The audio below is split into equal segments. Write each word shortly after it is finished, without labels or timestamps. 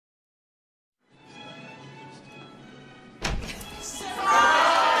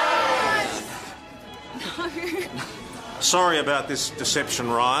Sorry about this deception,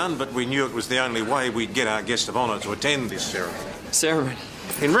 Ryan, but we knew it was the only way we'd get our guest of honour to attend this ceremony. Ceremony?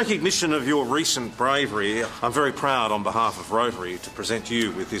 In recognition of your recent bravery, I'm very proud on behalf of Rotary to present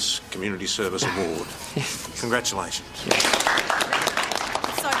you with this Community Service Award. Congratulations.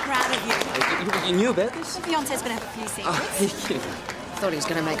 So proud of you. You knew about this? My fiance's going to have a few secrets. Thought he was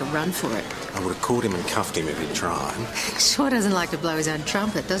going to make a run for it. I would have caught him and cuffed him if he'd tried. Sure doesn't like to blow his own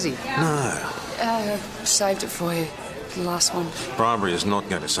trumpet, does he? No. Saved it for you. The last one. Bribery is not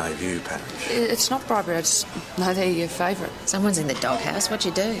going to save you, Pat. It's not bribery, I just know they're your favourite. Someone's in the doghouse. What'd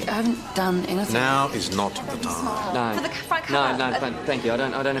you do? I haven't done anything. Now is not the time. No. For the front cover. No, thank you. I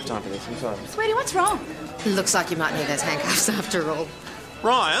don't have time for this. I'm sorry. Sweetie, what's wrong? Looks like you might need those handcuffs after all.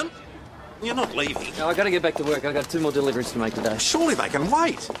 Ryan, you're not leaving. No, I've got to get back to work. I've got 2 more deliveries to make today. Surely they can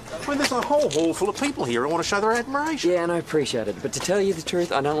wait. I mean, there's a whole hall full of people here who want to show their admiration. Yeah, and I appreciate it. But to tell you the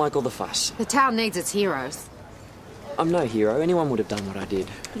truth, I don't like all the fuss. The town needs its heroes. I'm no hero. Anyone would have done what I did.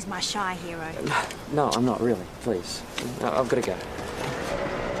 He's my shy hero. No, I'm not really. Please. I've got to go.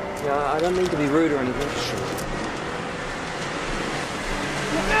 Yeah, I don't mean to be rude or anything.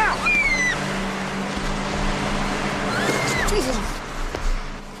 Look out! Jesus!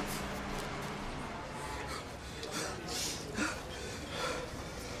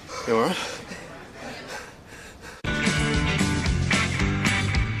 You all right?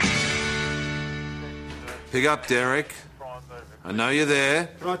 Pick up, Derek. I know you're there.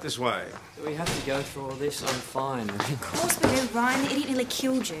 Right this way. Do we have to go through all this? I'm fine. Of course we do, Ryan. The idiot nearly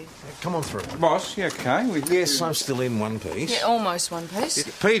killed you. Come on through. Boss, you okay? Yes, I'm still in one piece. Yeah, almost one piece.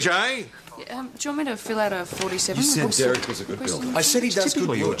 PJ! Do you want me to fill out a 47? You said Derek was a good builder. I said he does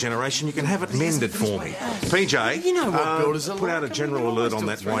good your generation. You can have it mended for me. PJ, You know what builders are put out a general alert on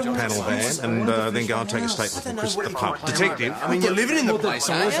that white panel van and then go and take a statement from Chris at the pub. Detective. I mean, you're living in the place,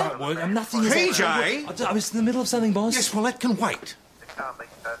 aren't you? I'm nothing. PJ! I was in the middle of something, boss. Yes, well, that can wait.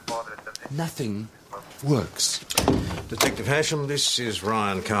 Nothing works. Detective Hasham, this is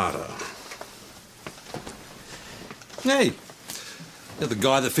Ryan Carter. Hey, you're the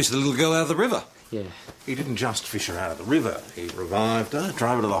guy that fished the little girl out of the river. Yeah. He didn't just fish her out of the river. He revived her,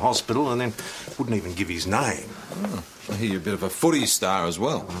 drove her to the hospital, and then wouldn't even give his name. Oh, I hear you're a bit of a footy star as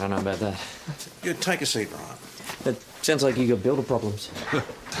well. I don't know about that. You take a seat, Ryan. It sounds like you got builder problems.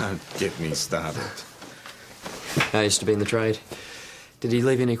 Don't get me started. I used to be in the trade. Did he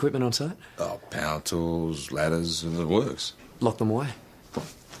leave any equipment on site? Oh, power tools, ladders, and it works. Lock them away?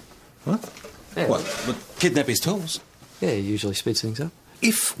 What? Yeah. What? But kidnap his tools? Yeah, he usually speeds things up.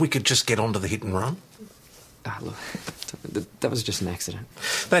 If we could just get onto the hit and run. Ah, look, that was just an accident.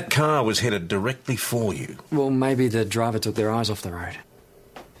 That car was headed directly for you. Well, maybe the driver took their eyes off the road.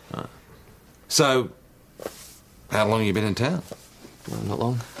 So, how long have you been in town? Well, not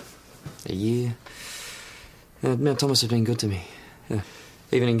long. A year. Mount Thomas has been good to me.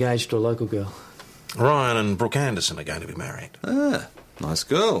 Even engaged to a local girl. Ryan and Brooke Anderson are going to be married. Ah, nice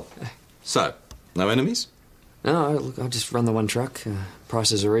girl. So, no enemies? No, look, I just run the one truck.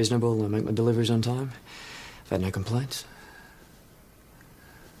 Prices are reasonable. I make my deliveries on time. I've had no complaints.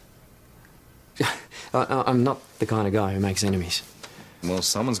 I'm not the kind of guy who makes enemies. Well,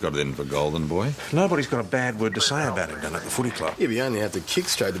 someone's got it in for Golden Boy. Nobody's got a bad word to say about him down at the footy club. Yeah, but you only have to kick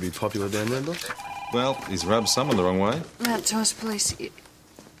straight to be popular down there, boss. Well, he's rubbed someone the wrong way. Mount Thomas Police.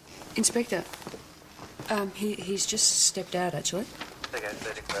 Inspector. He's just stepped out, actually.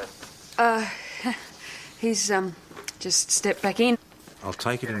 He's, just stepped back in. I'll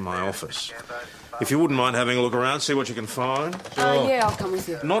take it in my office. If you wouldn't mind having a look around, see what you can find. Yeah, I'll come with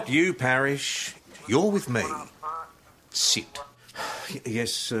you. Not you, Parrish. You're with me. Sit.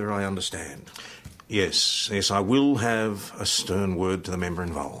 Yes, sir, I understand. Yes, I will have a stern word to the member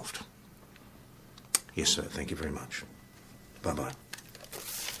involved. Yes, sir, thank you very much. Bye-bye.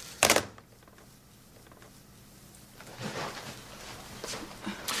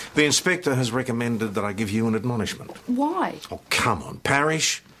 The inspector has recommended that I give you an admonishment. Why? Oh, come on,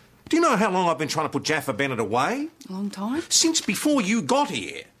 Parrish. Do you know how long I've been trying to put Jaffa Bennett away? A long time? Since before you got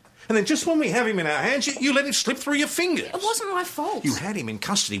here. And then just when we have him in our hands, you let him slip through your fingers. It wasn't my fault. You had him in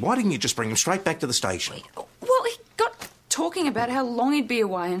custody. Why didn't you just bring him straight back to the station? Well, he got talking about how long he'd be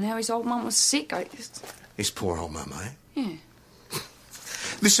away and how his old mum was sick. His poor old mum, eh? Yeah.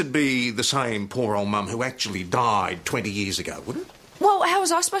 This would be the same poor old mum who actually died 20 years ago, wouldn't it? Well, how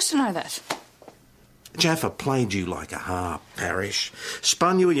was I supposed to know that? Jaffa played you like a harp, Parrish.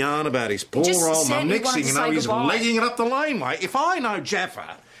 Spun you a yarn about his poor just old said mum. he Next thing wanted you to know, say he's goodbye. legging it up the laneway. If I know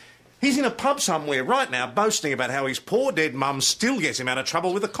Jaffa, he's in a pub somewhere right now boasting about how his poor dead mum still gets him out of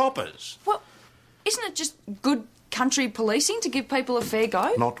trouble with the coppers. Well, isn't it just good country policing to give people a fair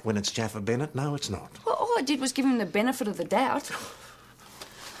go? Not when it's Jaffa Bennett, no, it's not. Well, all I did was give him the benefit of the doubt.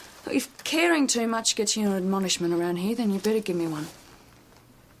 If caring too much gets you an admonishment around here, then you better give me one.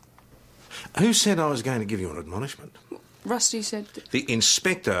 Who said I was going to give you an admonishment? Rusty said... The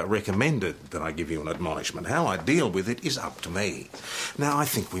inspector recommended that I give you an admonishment. How I deal with it is up to me. Now, I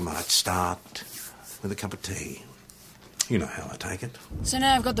think we might start with a cup of tea. You know how I take it. So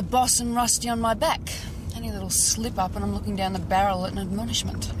now I've got the boss and Rusty on my back. Any little slip-up and I'm looking down the barrel at an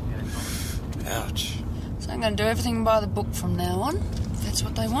admonishment. Ouch. So I'm going to do everything by the book from now on. If that's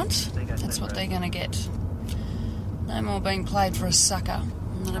what they want, that's what they're going to get. No more being played for a sucker.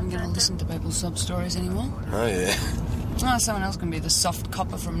 I'm not even going to listen to people's sob stories anymore. Oh, yeah. Oh, someone else can be the soft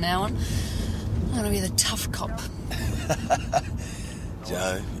copper from now on. I'm going to be the tough cop.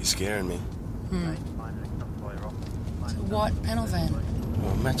 Joe, you're scaring me. It's a white panel van.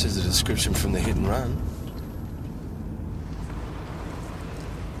 Well, it matches the description from the hit and run.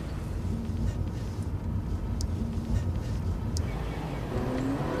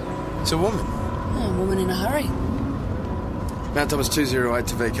 It's a woman. Oh, a woman in a hurry. Mount Thomas 208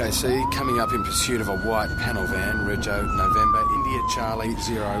 to VKC, coming up in pursuit of a white panel van, Rego, November, India Charlie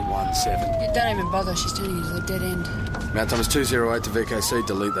 017. Yeah, don't even bother, she's turning into the dead end. Mount Thomas 208 to VKC,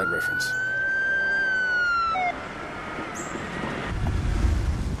 delete that reference.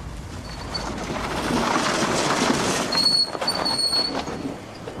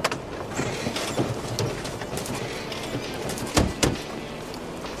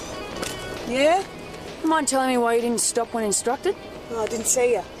 Yeah? Mind telling me why you didn't stop when instructed? Oh, I didn't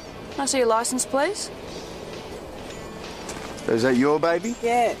see you. Can I see your licence, please? Is that your baby?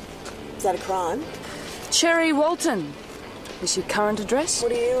 Yeah. Is that a crime? Cherry Walton. Is your current address?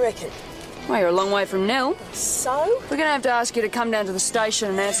 What do you reckon? Well, you're a long way from nil. So? We're going to have to ask you to come down to the station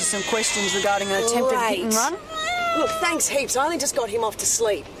and answer some questions regarding an attempted hit and run. Look, thanks heaps. I only just got him off to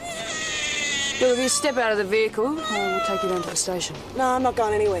sleep. Look, if you step out of the vehicle, we'll take you down to the station. No, I'm not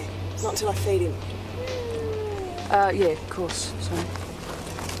going anywhere. Not until I feed him. Yeah, of course. Sorry.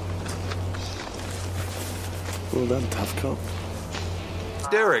 Well done, tough cop.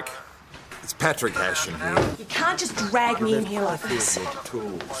 Derek, it's Patrick Ashton here. You can't just drag me in here like this.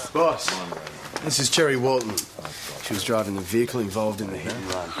 Boss, this is Cherry Walton. She was driving the vehicle involved in the hit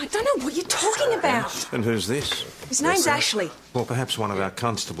and run. I don't know what you're talking about. And who's this? His name's Ashley. Well, perhaps one of our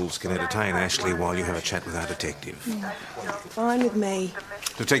constables can entertain Ashley while you have a chat with our detective. Fine with me.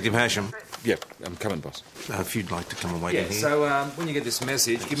 Detective Hasham, Yep, I'm coming, boss. if you'd like to come and wait Yeah, in here. so when you get this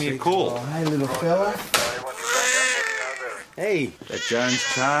message, give me a call. Hey, little fella. Hey, that Jones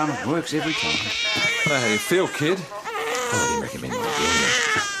charm works every time. I know how you feel, kid. I wouldn't recommend you doing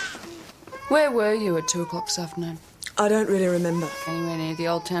that. Where were you at 2 o'clock this afternoon? I don't really remember. Anywhere near the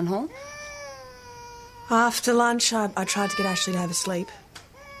old town hall? After lunch, I tried to get Ashley to have a sleep.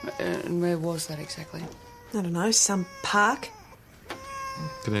 And where was that exactly? I don't know, some park?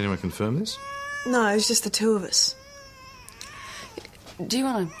 Can anyone confirm this? No, it was just the two of us. Do you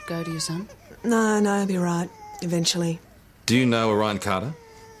want to go to your son? No, he'll be right. Eventually. Do you know a Ryan Carter?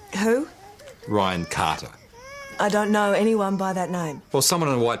 Who? Ryan Carter. I don't know anyone by that name. Well, someone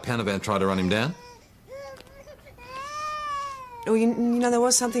in a white panel van tried to run him down. Well, you know, there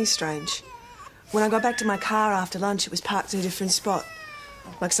was something strange. When I got back to my car after lunch, it was parked in a different spot.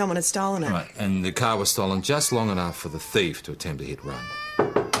 Like someone had stolen it. Right, and the car was stolen just long enough for the thief to attempt a hit run.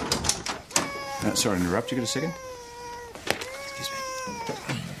 Sorry to interrupt. You got a second? Excuse me.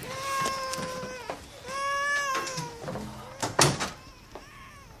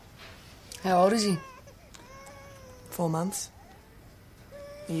 How old is he? 4 months.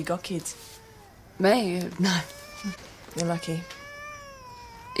 You got kids? Me? No. You're lucky.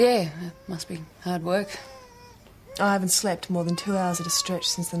 Yeah, it must be hard work. I haven't slept more than 2 hours at a stretch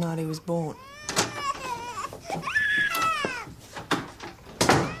since the night he was born.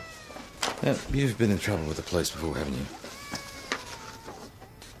 Now, you've been in trouble with the police before, haven't you?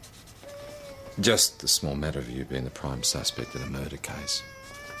 Just the small matter of you being the prime suspect in a murder case.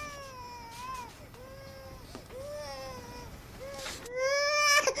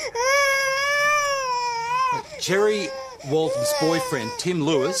 Cherry Walton's boyfriend, Tim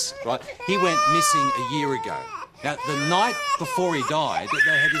Lewis, right, he went missing a year ago. Now, the night before he died,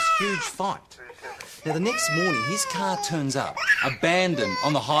 they had this huge fight. Now, the next morning, his car turns up, abandoned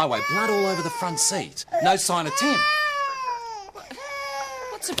on the highway, blood all over the front seat. No sign of Tim.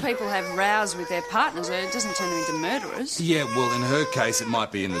 Lots of people have rows with their partners. It doesn't turn them into murderers. Yeah, well, in her case, it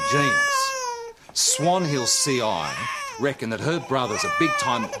might be in the genes. Swan Hill CI reckon that her brother's a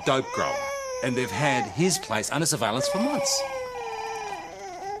big-time dope grower, and they've had his place under surveillance for months.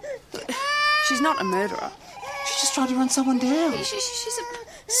 She's not a murderer. She just trying to run someone down. She's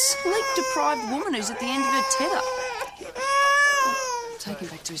a sleep-deprived woman who's at the end of her tether. Take him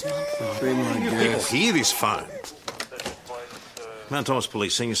back to his mum. People hear this phone. Mount Thomas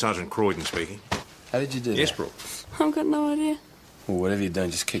Police, Senior Sergeant Croydon speaking. How did you do Yes, that? Brooke. I've got no idea. Well, whatever you're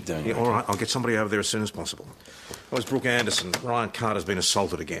doing, just keep doing Yeah, it. all right, I'll get somebody over there as soon as possible. That was Brooke Anderson. Ryan Carter's been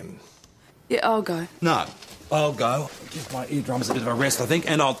assaulted again. Yeah, I'll go. No, I'll go. Give my eardrums a bit of a rest, I think,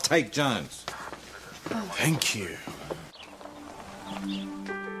 and I'll take Jones. Thank you.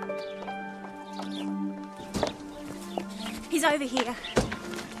 He's over here.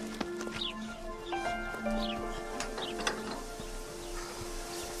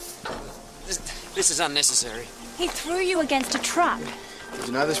 This is unnecessary. He threw you against a truck. Did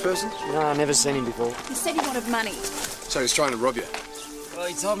you know this person? No, I've never seen him before. He said he wanted money. So he's trying to rob you. Well,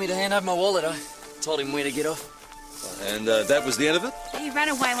 he told me to hand over my wallet. I told him where to get off. And that was the end of it? He ran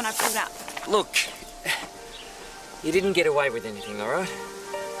away when I pulled up. Look, you didn't get away with anything, all right?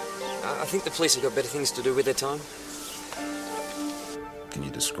 I think the police have got better things to do with their time. Can you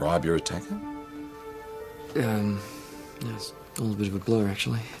describe your attacker? It's all a bit of a blur,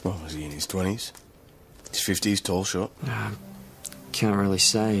 actually. Well, was he in his 20s? His 50s, tall, short? Can't really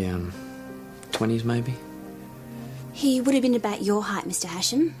say. 20s, maybe? He would have been about your height, Mr.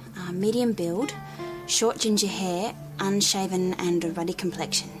 Hashem. Medium build, short ginger hair, unshaven and a ruddy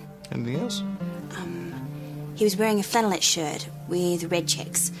complexion. Anything else? He was wearing a flannelette shirt with red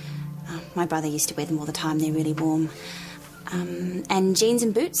checks. My brother used to wear them all the time, they're really warm. And jeans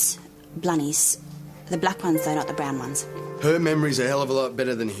and boots, blunnies. The black ones, though, not the brown ones. Her memory's a hell of a lot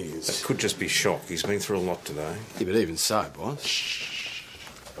better than his. That could just be shock. He's been through a lot today. Yeah, but even so, boss.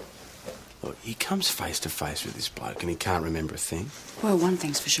 Look, he comes face to face with this bloke and he can't remember a thing. Well, one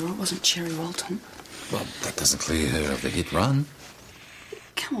thing's for sure, it wasn't Cherry Walton. Well, that doesn't clear her of the hit run.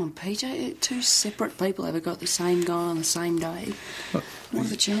 Come on, PJ. Two separate people ever got the same guy on the same day. What are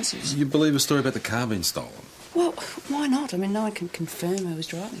the chances? You believe a story about the car being stolen? Well, why not? I mean, no one can confirm who was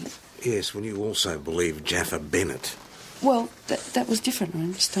driving it. Yes, well, you also believe Jaffa Bennett. Well, that was different.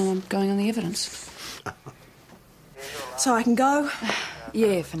 I'm just I'm going on the evidence. So I can go?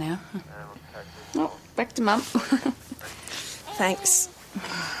 Yeah, for now. Oh, back to Mum. Thanks.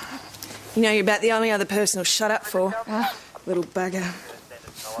 You know, you're about the only other person who'll shut up for. Little bugger.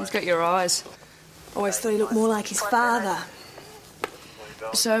 He's got your eyes. Always thought he looked more like his father.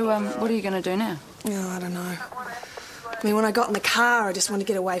 So, what are you going to do now? Oh, I don't know. I mean, when I got in the car, I just wanted to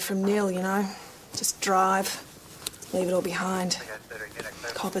get away from Neil, you know. Just drive. Leave it all behind.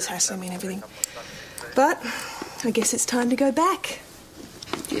 Coppers hassling me and everything. But I guess it's time to go back.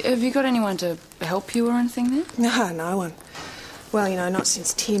 Have you got anyone to help you or anything there? No one. Well, you know, not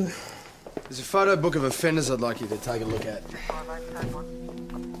since Tim. There's a photo book of offenders I'd like you to take a look at.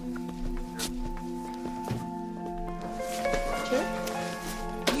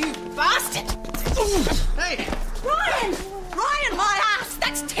 You bastard! Hey! Ryan! Ryan, my ass!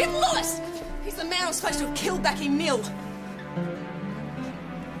 That's Tim Lewis! He's the man I was supposed to have killed back in Mill.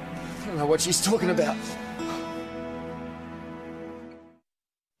 I don't know what she's talking about.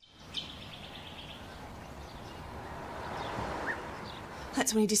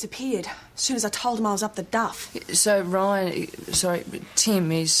 That's when he disappeared. As soon as I told him I was up the duff. So,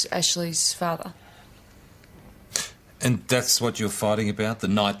 Tim is Ashley's father. And that's what you're fighting about the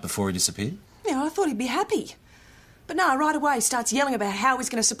night before he disappeared? Yeah, I thought he'd be happy. But no, right away he starts yelling about how he's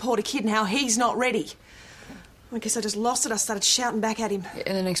going to support a kid and how he's not ready. I guess I just lost it. I started shouting back at him.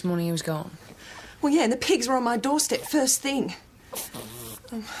 And the next morning he was gone. Well, yeah, and the pigs were on my doorstep first thing.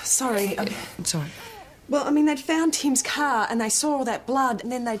 Sorry. Sorry. Well, I mean, they'd found Tim's car and they saw all that blood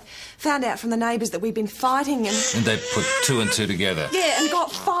and then they'd found out from the neighbours that we'd been fighting and... And they put two and two together? Yeah, and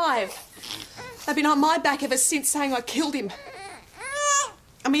got 5. They've been on my back ever since saying I killed him.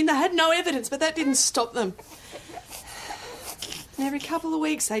 I mean, they had no evidence, but that didn't stop them. And every couple of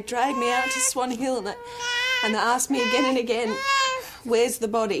weeks they dragged me out to Swan Hill and they asked me again and again, where's the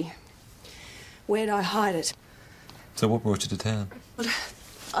body? Where'd I hide it? So what brought you to town? Well,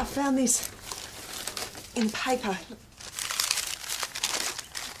 I found this in the paper.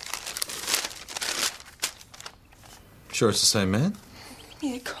 Sure it's the same man?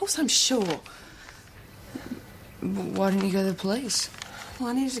 Yeah, of course I'm sure. Why didn't you go to the police? Well,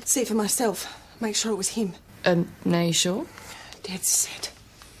 I needed to see for myself, make sure it was him. And now you sure? Dead set.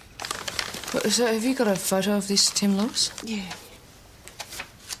 So have you got a photo of this Tim Lewis? Yeah.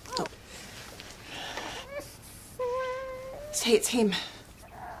 Oh. See, it's him.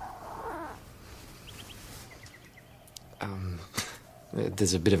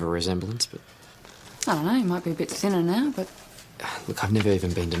 There's a bit of a resemblance, but... I don't know, he might be a bit thinner now, but... Look, I've never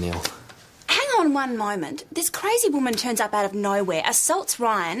even been to Neil. Hang on one moment. This crazy woman turns up out of nowhere, assaults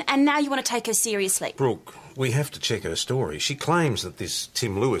Ryan, and now you want to take her seriously. Brooke, we have to check her story. She claims that this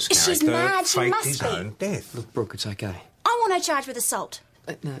Tim Lewis She's character mad, she faked must his be. own death. Look, Brooke, it's okay. I want her charged with assault.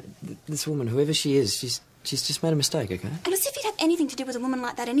 No, this woman, whoever she is, she's just made a mistake, okay? And as if you'd have anything to do with a woman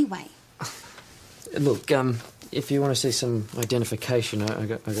like that anyway. Look, if you want to see some identification, I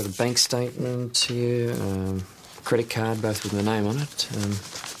got a bank statement here, credit card, both with my name on it,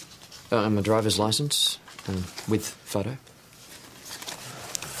 and my driver's licence, with photo.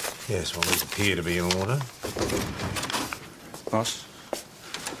 Yes, well, these appear to be in order. Boss?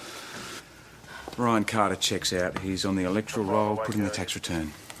 Ryan Carter checks out. He's on the electoral roll, putting the tax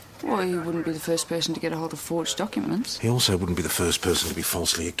return. Well, he wouldn't be the first person to get a hold of forged documents. He also wouldn't be the first person to be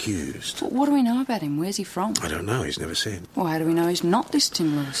falsely accused. But what do we know about him? Where's he from? I don't know, he's never said. Well, how do we know he's not this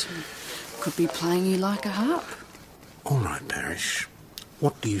Tim Lewis? Could be playing you like a harp. All right, Parrish.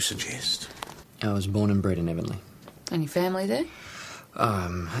 What do you suggest? I was born and bred in Avonlea. Any family there?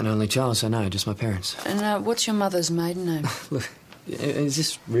 An only child, so no, just my parents. And what's your mother's maiden name? Look, is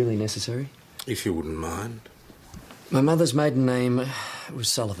this really necessary? If you wouldn't mind. My mother's maiden name was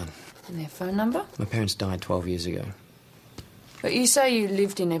Sullivan. And their phone number? My parents died 12 years ago. But you say you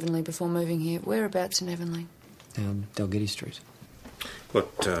lived in Avonlea before moving here. Whereabouts in Avonlea? Dalgety Street.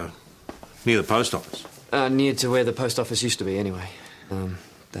 What, near the post office? Near to where the post office used to be, anyway.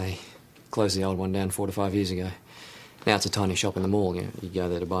 They closed the old one down 4 to 5 years ago. Now it's a tiny shop in the mall. You go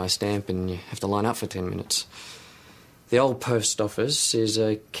there to buy a stamp and you have to line up for 10 minutes. The old post office is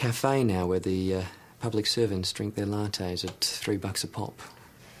a cafe now where the public servants drink their lattes at $3 a pop.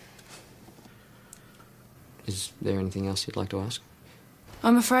 Is there anything else you'd like to ask?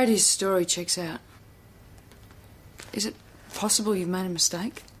 I'm afraid his story checks out. Is it possible you've made a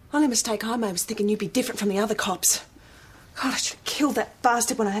mistake? Only mistake I made was thinking you'd be different from the other cops. God, I should have killed that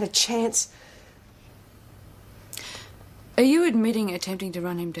bastard when I had a chance. Are you admitting attempting to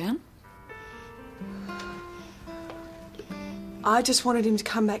run him down? I just wanted him to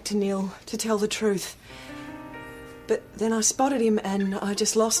come back to Neil to tell the truth. But then I spotted him and I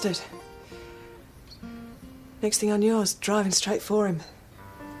just lost it. Next thing I knew, I was driving straight for him.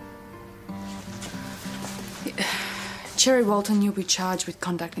 Cherry Walton, you'll be charged with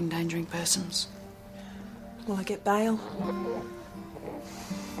conduct endangering persons. Will I get bail?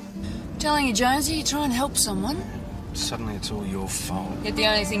 Telling you, Jonesy, you try and help someone, Suddenly it's all your fault. yet the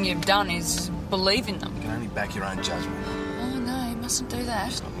only thing you've done is believe in them. You can only back your own judgment. Oh, no, you mustn't do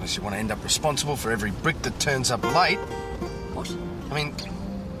that. Unless you want to end up responsible for every brick that turns up late. What? I mean,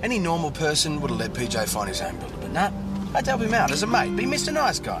 any normal person would have let PJ find his own builder, but no, I'd help him out as a mate. Be Mr.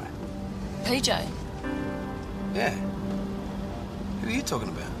 Nice Guy. PJ? Yeah. Who are you talking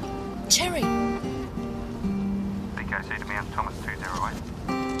about? Cherry. BKC to Mount Thomas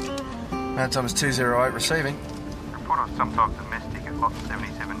 208. Mount Thomas 208 receiving. Report of some type of domestic at lot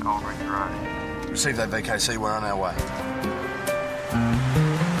 77 Old Ridge Road. Receive that, VKC. We're on our way.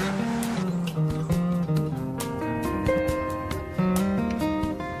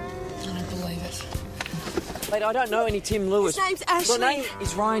 I don't believe it. Mate, I don't know any Tim Lewis. His name's Ashley. My name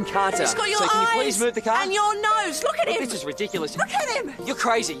is Ryan Carter. He's got your so can eyes you please move the car? and your nose. Look at him. This is ridiculous. Look at him. You're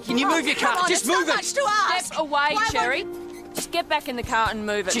crazy. Can you move your come car? on, Just it's move not it. much to ask. Step away, Why Cherry. Just get back in the car and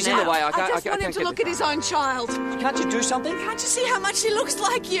move it She's now. in the way. I I just can't want him get to look the- at his own child. Can't you do something? Can't you see how much he looks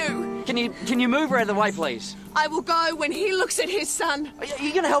like you? Can you move her out of the way, please? I will go when he looks at his son. Are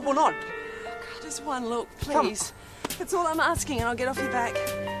you going to help or not? Just one look, please. That's all I'm asking, and I'll get off your back.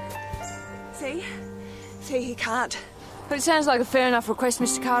 See? See, he can't. But it sounds like a fair enough request,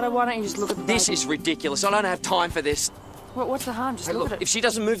 Mr. Carter. Why don't you just look at the This baby? is ridiculous. I don't have time for this. What's the harm? Just Hey, look look, at it. if she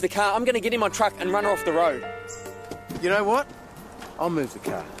doesn't move the car, I'm going to get in my truck and run her off the road. You know what? I'll move the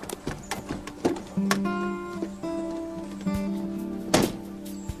car.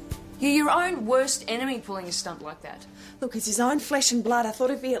 You're your own worst enemy pulling a stunt like that. Look, it's his own flesh and blood. I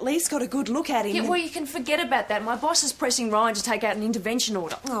thought if he at least got a good look at him. Yeah, well, you can forget about that. My boss is pressing Ryan to take out an intervention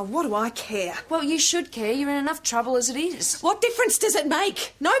order. Oh, what do I care? Well, you should care. You're in enough trouble as it is. What difference does it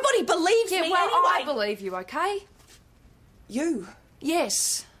make? Nobody believes Yeah, me well, I anyway. believe you, okay? You?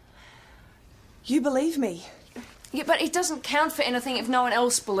 Yes. You believe me? Yeah, but it doesn't count for anything if no one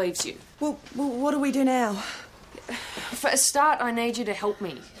else believes you. Well, what do we do now? For a start, I need you to help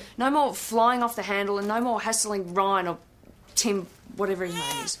me. No more flying off the handle and no more hassling Ryan or Tim, whatever his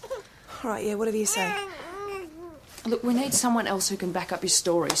name is. All right, yeah, whatever you say. Look, we need someone else who can back up his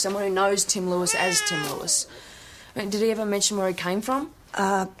story. Someone who knows Tim Lewis as Tim Lewis. I mean, did he ever mention where he came from?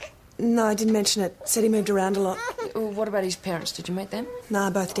 No, I didn't mention it. Said he moved around a lot. What about his parents? Did you meet them? Nah,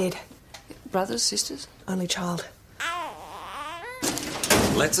 both dead. Brothers, sisters? Only child.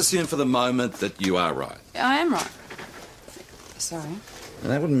 Let's assume for the moment that you are right. I am right. Sorry. And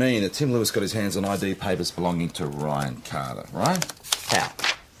that would mean that Tim Lewis got his hands on ID papers belonging to Ryan Carter, right? How?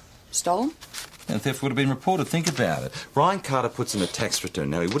 Stole them? And theft would have been reported. Think about it. Ryan Carter puts in a tax return.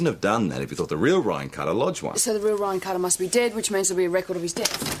 Now, he wouldn't have done that if he thought the real Ryan Carter lodged one. So the real Ryan Carter must be dead, which means there'll be a record of his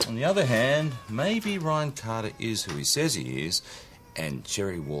death. On the other hand, maybe Ryan Carter is who he says he is, and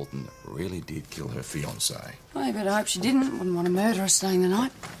Cherry Walton really did kill her fiancé. I better hope she didn't. Wouldn't want a murderer staying the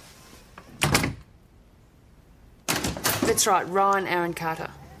night. That's right, Ryan Aaron Carter.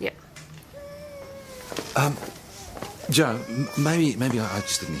 Yep. Joe, maybe I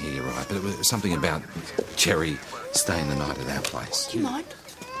just didn't hear you right, but it was something about Cherry staying the night at our place. Do you mind?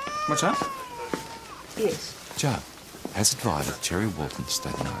 What's that? Yes. Joe, has it right that Cherry Walton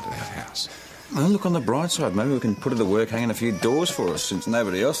stayed the night at our house? Well, look on the bright side. Maybe we can put her to work hanging a few doors for us, since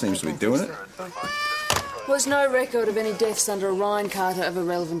nobody else seems to be doing it. Was no record of any deaths under a Ryan Carter of a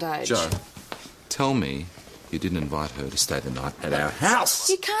relevant age. Joe, tell me you didn't invite her to stay the night at our house.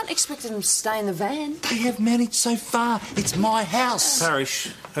 You can't expect them to stay in the van. They have managed so far. It's my house. Parish,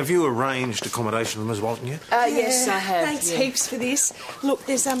 have you arranged accommodation with Ms. Walton yet? Yes, I have. Thanks yeah. heaps for this. Look,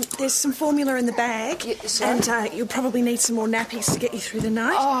 there's some formula in the bag, and you'll probably need some more nappies to get you through the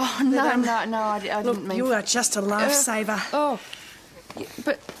night. Oh, no, I Look, didn't mean... you are just a lifesaver. Yeah,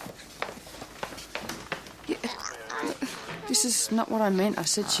 but... Yeah, this is not what I meant. I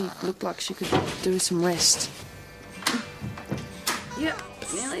said she looked like she could do with some rest. Yep,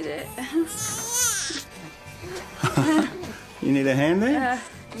 nearly there. You need a hand there?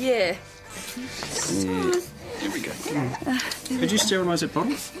 Yeah. Here we go. Could you sterilise that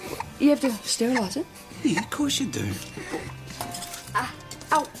bottle? You have to sterilise it? Yeah, of course you do.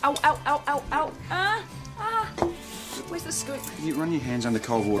 Ow. Where's the scoop? You run your hands under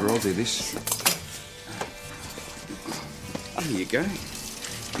cold water. I'll do this. Here you go.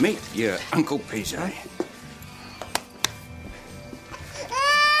 Meet your Uncle PJ.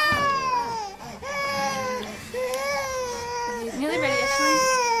 Nearly ready, Ashley.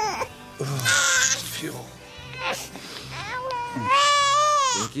 Fuel.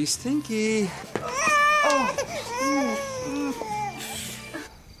 Stinky.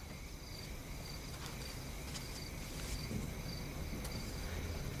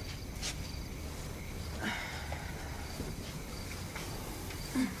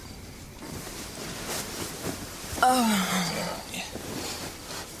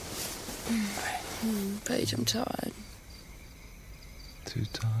 Paige, I'm tired. Too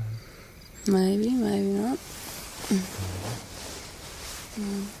tired. Maybe not.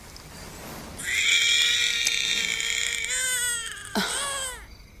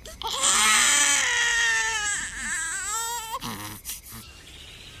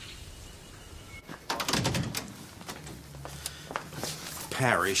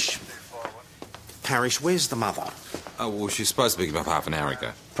 Parish, where's the mother? Oh, well, she's supposed to be about half an hour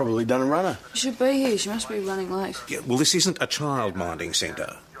ago. Probably done a runner. She should be here. She must be running late. Yeah, well, this isn't a child minding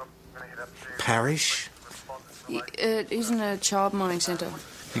centre. Parish? It isn't a child minding centre.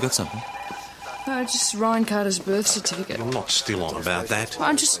 You got something? Just Ryan Carter's birth certificate. You're not still on about that. Well,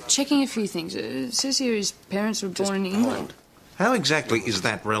 I'm just checking a few things. It says here his parents were born in England. How exactly is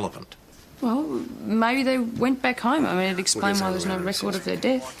that relevant? Well, maybe they went back home. I mean, it'd explain why there's no record of their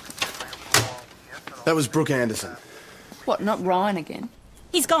death. That was Brooke Anderson. What, not Ryan again?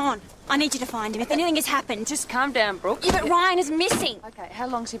 He's gone. I need you to find him. If anything has happened, Just calm down, Brooke. Yeah, but Ryan is missing. Okay, how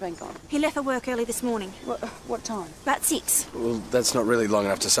long's he been gone? He left for work early this morning. What time? About 6. Well, that's not really long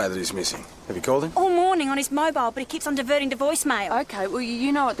enough to say that he's missing. Have you called him? All morning on his mobile, but he keeps on diverting to voicemail. Okay, well,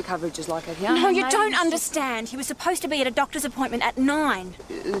 you know what the coverage is like out here. No, you Maybe don't he's just- understand. He was supposed to be at a doctor's appointment at 9.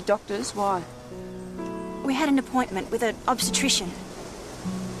 The doctors? Why? We had an appointment with an obstetrician.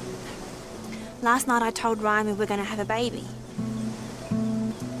 Last night I told Ryan we were going to have a baby.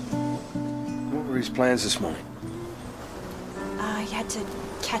 What were his plans this morning? He had to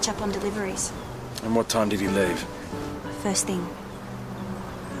catch up on deliveries. And what time did he leave? First thing.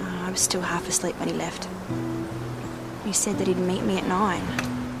 I was still half asleep when he left. He said that he'd meet me at 9.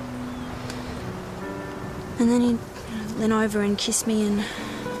 And then he leaned over and kissed me and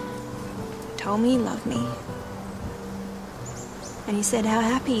told me he loved me. And he said how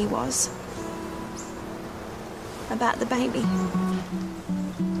happy he was about the baby.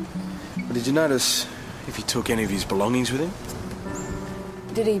 But did you notice if he took any of his belongings with him?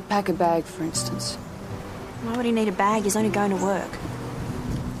 Did he pack a bag, for instance? Why would he need a bag? He's only going to work.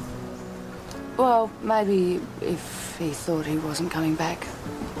 Well, maybe if he thought he wasn't coming back.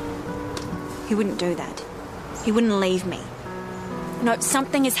 He wouldn't do that. He wouldn't leave me. No,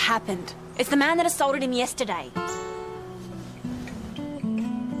 something has happened. It's the man that assaulted him yesterday.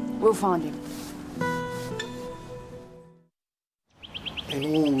 We'll find him. And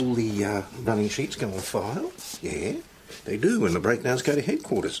all the running sheets go on file? Yeah, they do when the breakdowns go to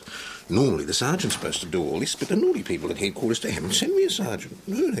headquarters. Normally the sergeant's supposed to do all this, but the naughty people at headquarters, they haven't sent me a sergeant.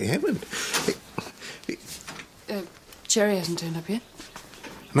 No, they haven't. Cherry hasn't turned up yet?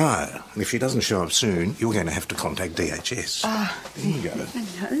 No, and if she doesn't show up soon, you're going to have to contact DHS. There you go.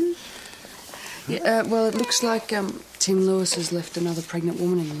 I know. Yeah, well, it looks like Tim Lewis has left another pregnant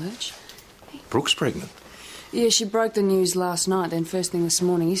woman in the lurch. Brooke's pregnant? Yeah, she broke the news last night, then first thing this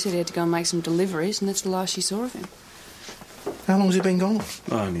morning he said he had to go and make some deliveries, and that's the last she saw of him. How long has he been gone?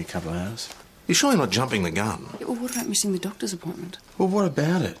 Oh, only a couple of hours. You're sure you're not jumping the gun? Yeah, well, what about missing the doctor's appointment? Well, what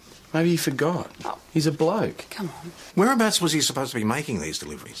about it? Maybe he forgot. He's a bloke. Come on. Whereabouts was he supposed to be making these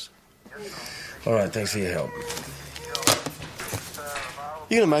deliveries? All right, thanks for your help.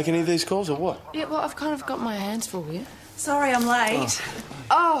 You going to make any of these calls or what? Yeah, well, I've kind of got my hands full here. Sorry I'm late.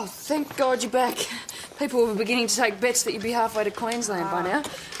 Oh, thank God you're back. People were beginning to take bets that you'd be halfway to Queensland by now.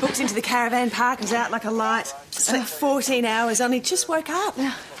 Booked into the caravan park and was out like a light. Slept 14 hours, only just woke up.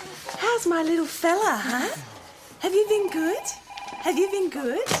 How's my little fella, huh? Have you been good? Have you been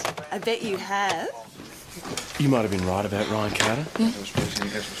good? I bet you have. You might have been right about Ryan Carter. Yeah.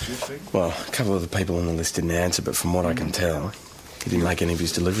 Well, a couple of the people on the list didn't answer, but from what I can tell, he didn't make any of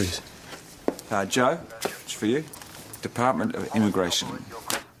his deliveries. Joe, it's for you. Department of Immigration.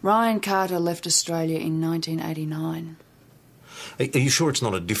 Ryan Carter left Australia in 1989. Are you sure it's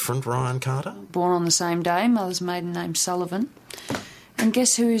not a different Ryan Carter? Born on the same day, mother's maiden name Sullivan. And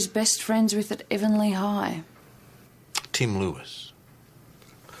guess who he's best friends with at Evanley High? Tim Lewis.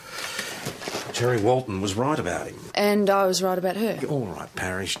 Jerry Walton was right about him. And I was right about her. All right,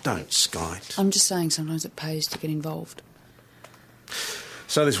 Parrish, don't skite. I'm just saying sometimes it pays to get involved.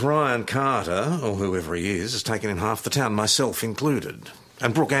 So this Ryan Carter, or whoever he is, has taken in half the town, myself included.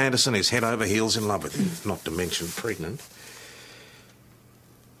 And Brooke Anderson is head over heels in love with him, not to mention pregnant.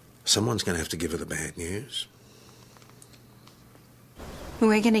 Someone's going to have to give her the bad news.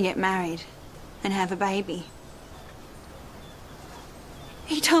 We're going to get married and have a baby.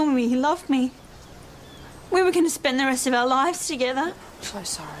 He told me he loved me. We were going to spend the rest of our lives together. So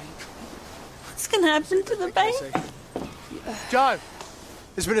sorry. What's going to happen to the baby? Joe,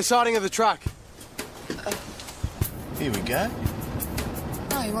 there's been a sighting of the truck. Here we go.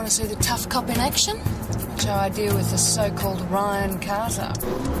 Oh, you want to see the tough cop in action? That's how I deal with the so-called Ryan Carter.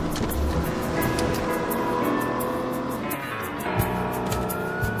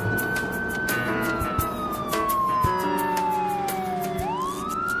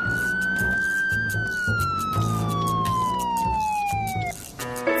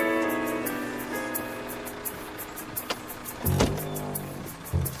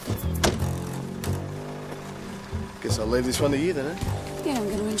 Guess I'll leave this one to you then, eh? Yeah, I'm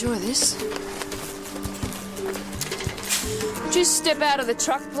going to enjoy this. Would you step out of the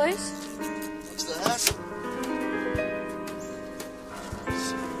truck, please? What's that?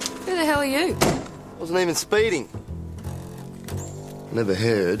 Who the hell are you? Wasn't even speeding. Never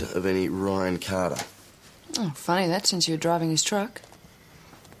heard of any Ryan Carter. Oh, funny that, since you were driving his truck.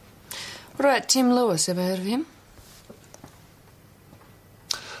 What about Tim Lewis? Ever heard of him?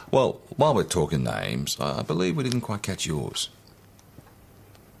 Well, while we're talking names, I believe we didn't quite catch yours.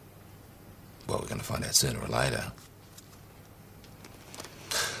 Well, we're going to find out sooner or later.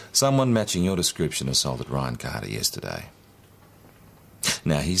 Someone matching your description assaulted Ryan Carter yesterday.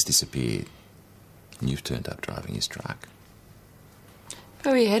 Now he's disappeared, and you've turned up driving his truck.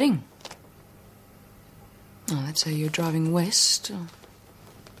 Where are you heading? Oh, let's say you're driving west.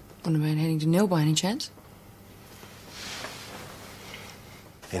 Wouldn't have been heading to Nil by any chance.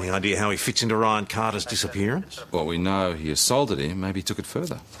 Any idea how he fits into Ryan Carter's disappearance? Well, we know he assaulted him. Maybe he took it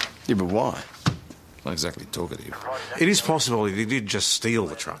further. Yeah, but why? Not exactly talkative. It is possible that he did just steal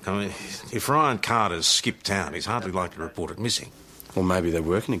the truck. I mean, if Ryan Carter's skipped town, he's hardly likely to report it missing. Or maybe they're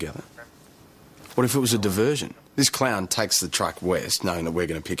working together. What if it was a diversion? This clown takes the truck west, knowing that we're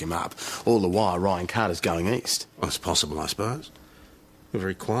going to pick him up. All the while, Ryan Carter's going east. Well, it's possible, I suppose. You're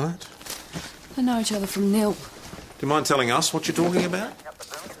very quiet. They know each other from Nil. Do you mind telling us what you're talking about?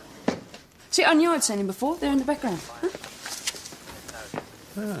 See, I knew I'd seen him before. They're in the background. Huh?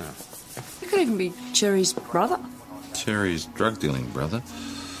 Ah. He could even be Cherry's brother. Cherry's drug-dealing brother.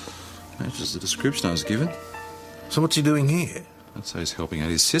 Matches the description I was given. So what's he doing here? I'd say he's helping out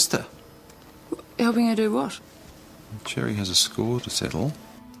his sister. Helping her do what? Cherry has a score to settle.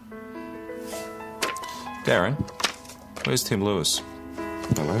 Darren, where's Tim Lewis?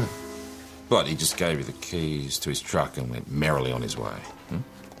 Hello. But he just gave you the keys to his truck and went merrily on his way.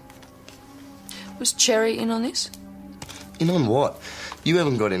 Was Cherry in on this? In on what? You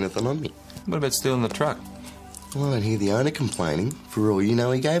haven't got anything on me. What about stealing the truck? Well, I don't hear the owner complaining. For all you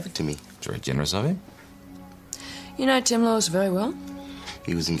know, he gave it to me. It's very generous of him. You know Tim Lewis very well?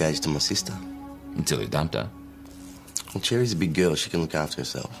 He was engaged to my sister. Until he dumped her. Well, Cherry's a big girl. She can look after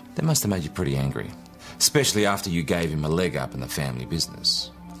herself. That must have made you pretty angry. Especially after you gave him a leg up in the family business.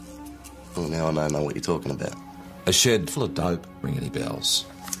 Well, now I don't know what you're talking about. A shed full of dope. Ring any bells?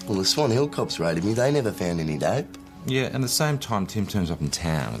 Well, the Swan Hill cops raided me. They never found any dope. Yeah, and at the same time, Tim turns up in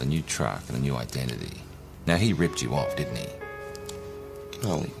town with a new truck and a new identity. Now, he ripped you off, didn't he?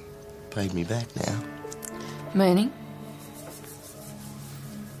 Oh, he paid me back now. Meaning?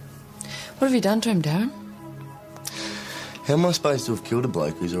 What have you done to him, Darren? How am I supposed to have killed a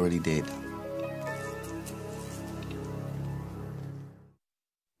bloke who's already dead?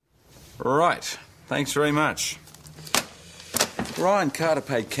 Right. Thanks very much. Ryan Carter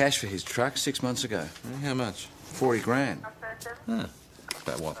paid cash for his truck 6 months ago. How much? 40 grand. Huh.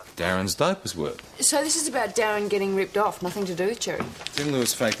 About what Darren's dope was worth. So this is about Darren getting ripped off, nothing to do with Cherry? Tim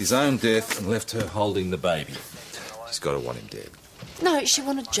Lewis faked his own death and left her holding the baby. She's got to want him dead. No, she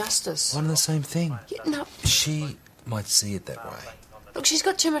wanted justice. One and the same thing. Yeah, no. She might see it that way. Look, she's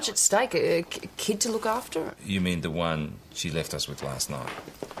got too much at stake, a kid to look after. You mean the one she left us with last night?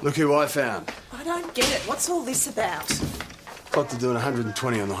 Look who I found. I don't get it. What's all this about? Clocked to doing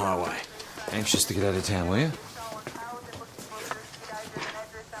 120 on the highway. Anxious to get out of town, were you?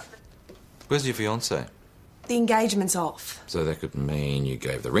 Where's your fiancé? The engagement's off. So that could mean you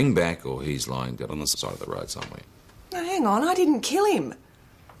gave the ring back or he's lying dead on the side of the road somewhere. Now, hang on. I didn't kill him.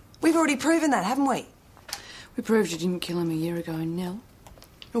 We've already proven that, haven't we? We proved you didn't kill him a year ago in Nell.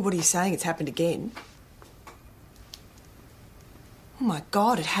 Well, what are you saying? It's happened again? Oh, my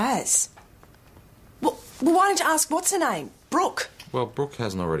God, it has. Well, why don't you ask what's her name? Brooke. Well, Brooke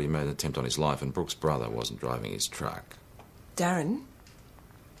hasn't already made an attempt on his life and Brooke's brother wasn't driving his truck. Darren?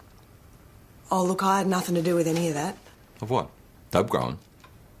 Oh, look, I had nothing to do with any of that. Of what? Dope growing?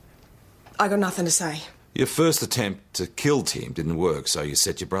 I got nothing to say. Your first attempt to kill Tim didn't work, so you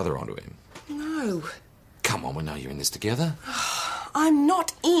set your brother onto him. No. Come on, we know you're in this together. I'm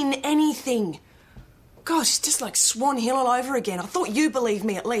not in anything. Gosh, it's just like Swan Hill all over again. I thought you believed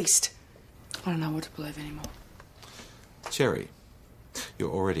me at least. I don't know what to believe anymore. Cherry,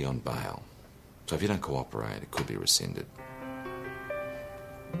 you're already on bail. So if you don't cooperate, it could be rescinded.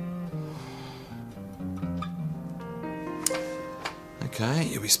 Okay,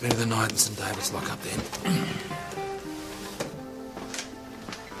 you'll be spending the night in St David's lockup then.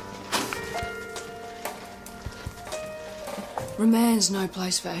 Remand's no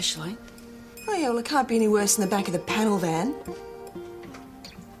place for Ashley. Oh, yeah, well, it can't be any worse than the back of the panel van.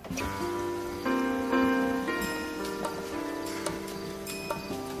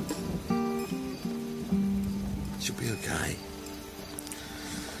 She'll be okay.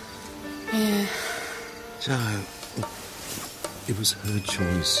 Yeah. So, it was her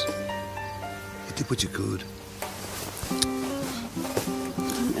choice. You did what you could.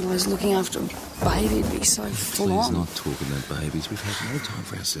 I was looking after a baby, it'd be so full Please on. not talk about babies. We've had no time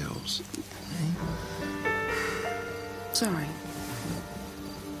for ourselves. Sorry.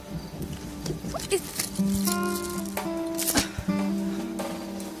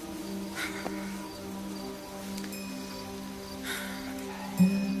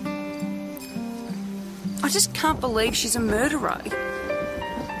 I just can't believe she's a murderer.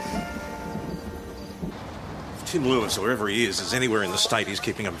 Tim Lewis, or wherever he is anywhere in the state, he's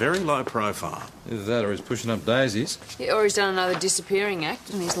keeping a very low profile. Either that or he's pushing up daisies. Yeah, or he's done another disappearing act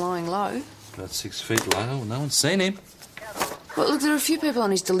and he's lying low. About 6 feet low, no one's seen him. Well, look, there are a few people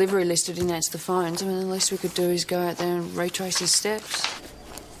on his delivery list who didn't answer the phones. I mean, the least we could do is go out there and retrace his steps.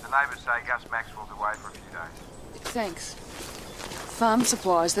 The neighbours say Gus Maxwell's away for a few days. Thanks. Farm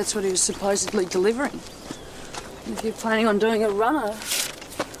supplies, that's what he was supposedly delivering. If you're planning on doing a runner,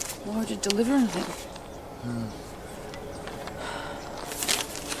 why would you deliver anything?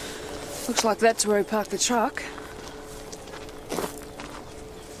 Looks like that's where he parked the truck.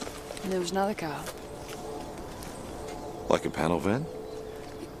 And there was another car. Like a panel van?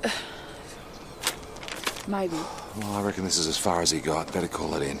 Maybe. Well, I reckon this is as far as he got. Better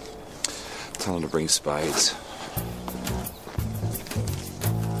call it in. Tell him to bring spades.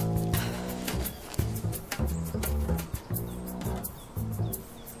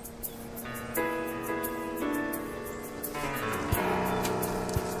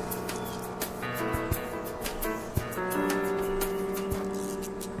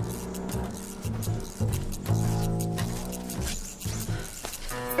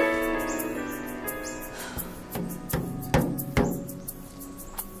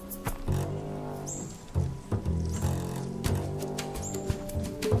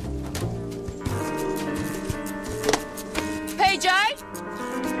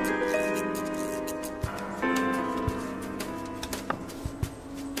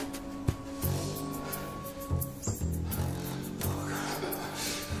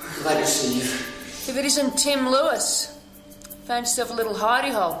 Glad to see you. If it isn't Tim Lewis, found yourself a little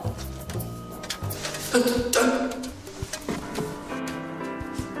hidey hole. Don't.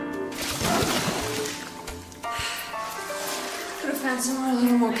 Could have found somewhere a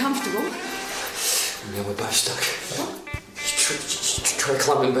little more comfortable. Now we're both stuck. Try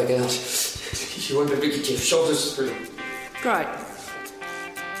climbing back out. You won't be able to get your shoulders through. Great.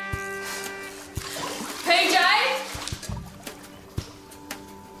 PJ?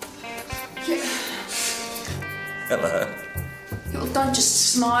 Hello. Well, don't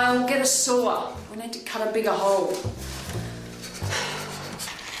just smile, get a saw. We need to cut a bigger hole.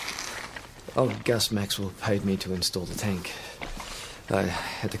 Old Gus Maxwell paid me to install the tank. I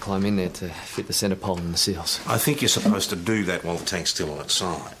had to climb in there to fit the centre pole and the seals. I think you're supposed to do that while the tank's still on its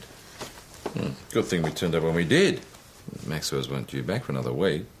side. Good thing we turned up when we did. Maxwell's weren't due back for another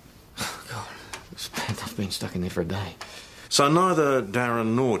week. Oh, God. I've been stuck in there for a day. So neither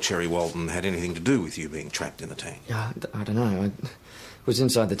Darren nor Cherry Walton had anything to do with you being trapped in the tank? Yeah, I don't know. I was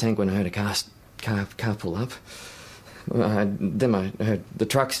inside the tank when I heard a car pull up. Then I heard the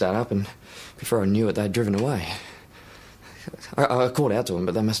truck start up, and before I knew it, they'd driven away. I called out to them,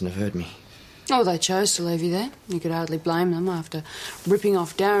 but they mustn't have heard me. Oh, they chose to leave you there. You could hardly blame them after ripping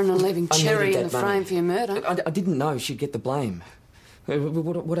off Darren and leaving Cherry in the frame for your murder. I didn't know she'd get the blame.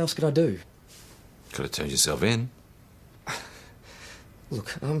 What else could I do? Could have turned yourself in.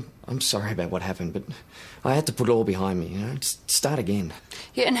 Look, I'm sorry about what happened, but I had to put it all behind me, you know, just start again.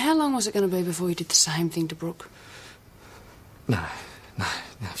 Yeah, and how long was it going to be before you did the same thing to Brooke? No.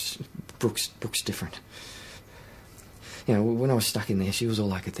 Brooke's different. You know, when I was stuck in there, she was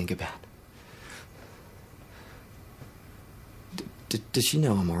all I could think about. Does she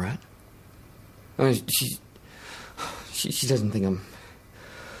know I'm all right? I mean, she doesn't think I'm...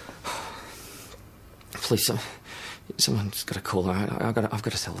 Please, someone's got to call her. I've got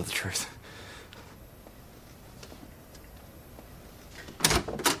to tell her the truth.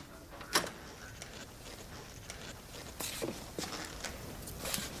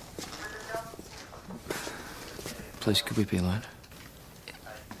 Please, could we be alone?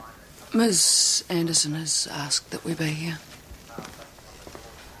 Ms. Anderson has asked that we be here.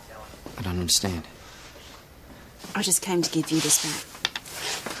 I don't understand. I just came to give you this back.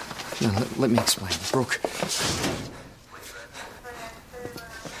 No, let me explain. Brooke.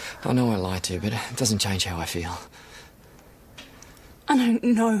 I know I lied to you, but it doesn't change how I feel. I don't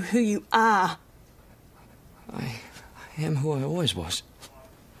know who you are. I am who I always was.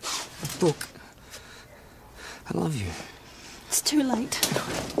 Brooke, I love you. It's too late.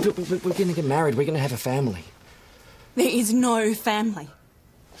 Look, we're going to get married. We're going to have a family. There is no family.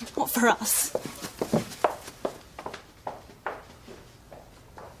 Not for us.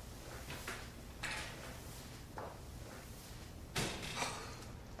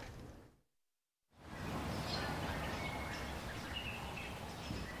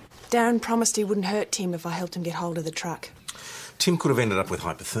 Darren promised he wouldn't hurt Tim if I helped him get hold of the truck. Tim could have ended up with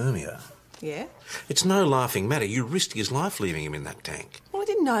hypothermia. Yeah? It's no laughing matter. You risked his life leaving him in that tank. Well, I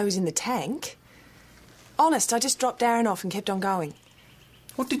didn't know he was in the tank. Honest, I just dropped Darren off and kept on going.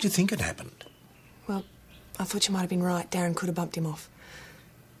 What did you think had happened? Well, I thought you might have been right. Darren could have bumped him off.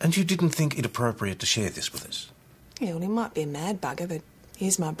 And you didn't think it appropriate to share this with us? Yeah, well, he might be a mad bugger, but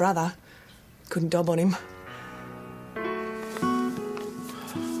he's my brother. Couldn't dob on him.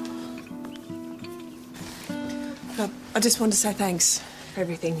 I just wanted to say thanks for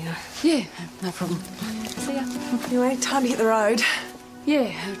everything, you know. Yeah, no problem. See ya. Anyway, time to hit the road.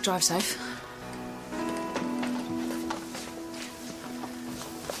 Yeah, drive safe.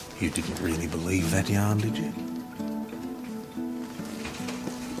 You didn't really believe that yarn, did you?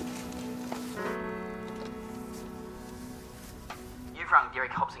 You've rung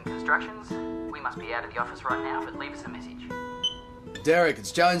Derek Hobson Constructions. We must be out of the office right now, but leave us a message. Derek,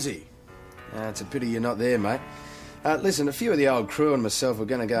 it's Jonesy. It's a pity you're not there, mate. Listen, a few of the old crew and myself were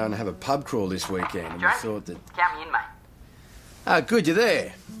going to go and have a pub crawl this weekend, and we thought that... Count me in, mate. Good, you're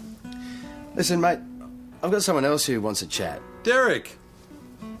there. Listen, mate, I've got someone else who wants a chat. Derek!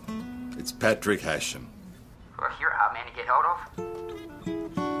 It's Patrick Hasham. Well, you're a hard man to get hold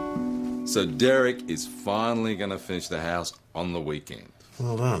of. So Derek is finally going to finish the house on the weekend.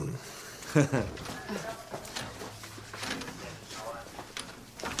 Well done.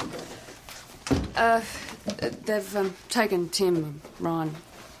 They've taken Tim, Ryan,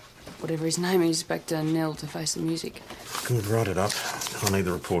 whatever his name is, back to Nell to face the music. Good, write it up. I'll need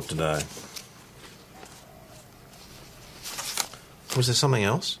the report today. Was there something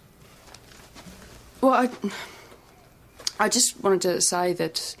else? Well, I just wanted to say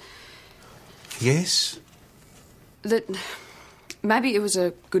that... Yes? That Maybe it was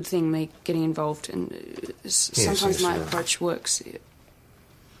a good thing, me getting involved, and sometimes my approach works.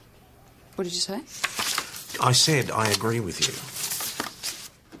 What did you say? I said I agree with you.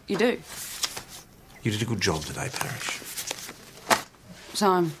 You do? You did a good job today, Parrish. So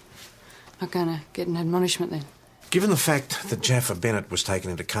I'm not going to get an admonishment then? Given the fact that Jaffa Bennett was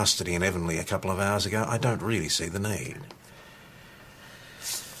taken into custody in Avonlea a couple of hours ago, I don't really see the need.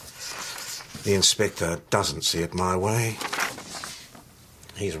 The inspector doesn't see it my way.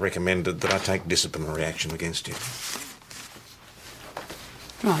 He's recommended that I take disciplinary action against you.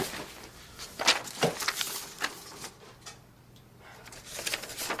 Right.